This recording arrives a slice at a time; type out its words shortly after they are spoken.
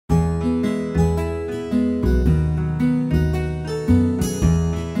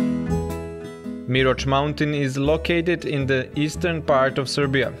Miroč mountain is located in the eastern part of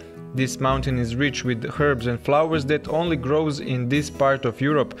Serbia. This mountain is rich with herbs and flowers that only grows in this part of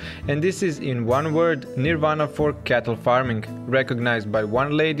Europe, and this is in one word nirvana for cattle farming, recognized by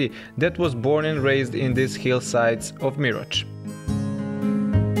one lady that was born and raised in these hillsides of Miroč.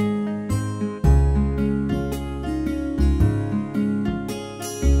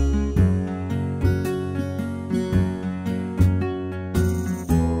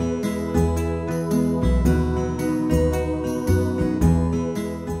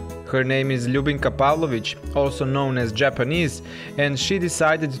 Her name is Ljubinka Pavlović, also known as Japanese, and she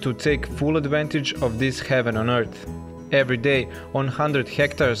decided to take full advantage of this heaven on earth. Every day, on 100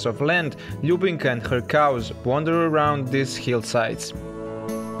 hectares of land, Ljubinka and her cows wander around these hillsides.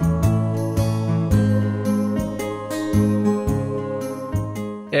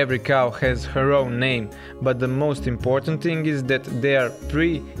 Every cow has her own name, but the most important thing is that they are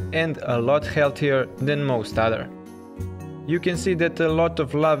free and a lot healthier than most other. You can see that a lot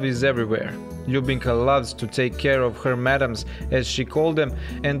of love is everywhere. Ljubinka loves to take care of her madams, as she called them,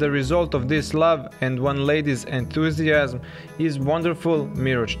 and the result of this love and one lady's enthusiasm is wonderful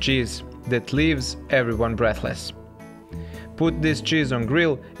Miroč cheese that leaves everyone breathless. Put this cheese on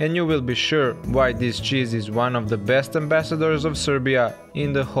grill and you will be sure why this cheese is one of the best ambassadors of Serbia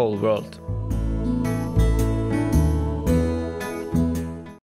in the whole world.